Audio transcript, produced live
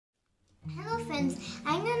friends,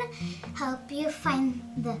 I'm gonna help you find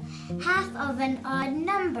the half of an odd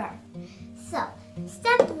number. So,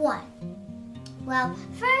 step 1. Well,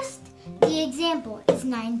 first, the example is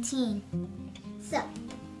 19. So,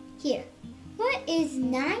 here, what is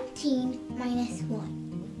 19 minus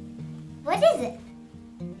 1? What is it?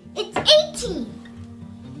 It's 18!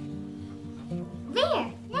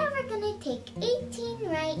 There, now we're gonna take 18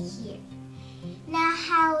 right here. Now,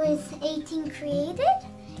 how is 18 created?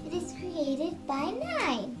 It is created by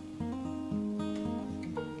 9.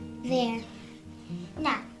 There.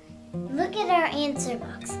 Now, look at our answer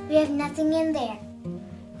box. We have nothing in there.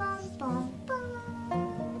 Bum, bum, bum.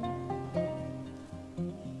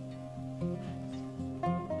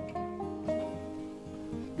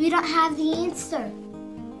 We don't have the answer.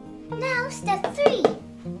 Now, step 3.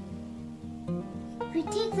 We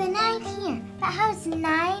take the 9 here. But how is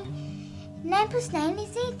 9? 9 plus 9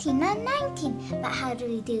 is 18, not 19. But how do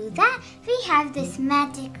we do that? We have this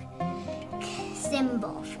magic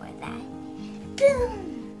symbol for that.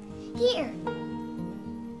 Boom! Here.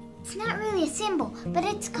 It's not really a symbol, but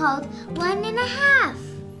it's called 1.5.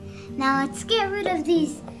 Now let's get rid of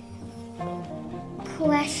these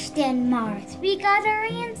question marks. We got our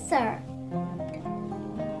answer.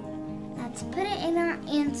 Let's put it in our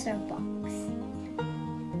answer box.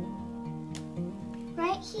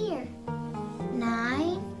 Right here.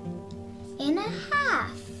 9.5.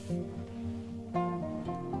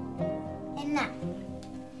 And now,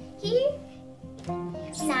 here,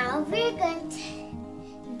 now we're going to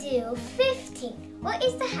do 15. What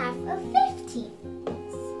is the half of 15?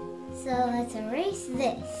 So let's erase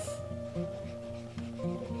this.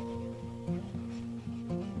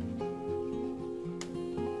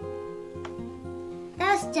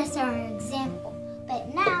 That's just our example.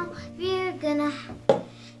 But now we're gonna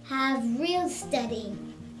have real studying.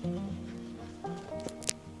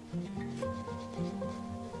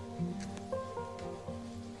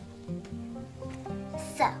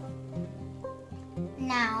 So,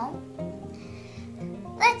 now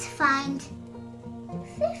let's find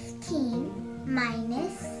 15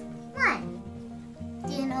 minus 1.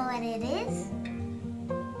 Do you know what it is?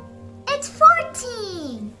 It's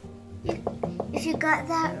 14! If you got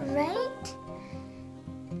that right,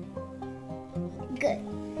 good.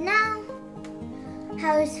 Now,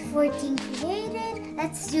 how is 14 created?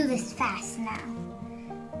 Let's do this fast now.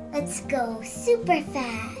 Let's go super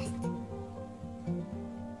fast.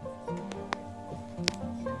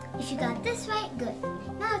 If you got this right, good.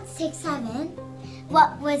 Now let's take 7.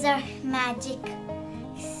 What was our magic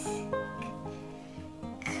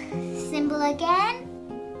symbol again?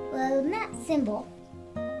 Well, not symbol.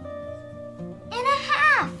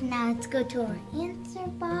 1.5. Now let's go to our answer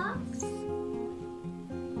box.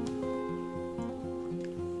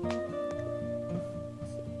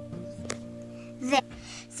 There.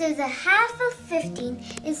 So the half of 15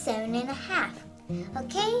 is 7.5.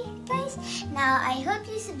 Okay, guys? Now I hope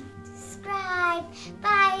you subscribe.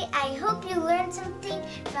 Bye. I hope you learned something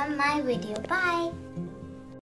from my video. Bye.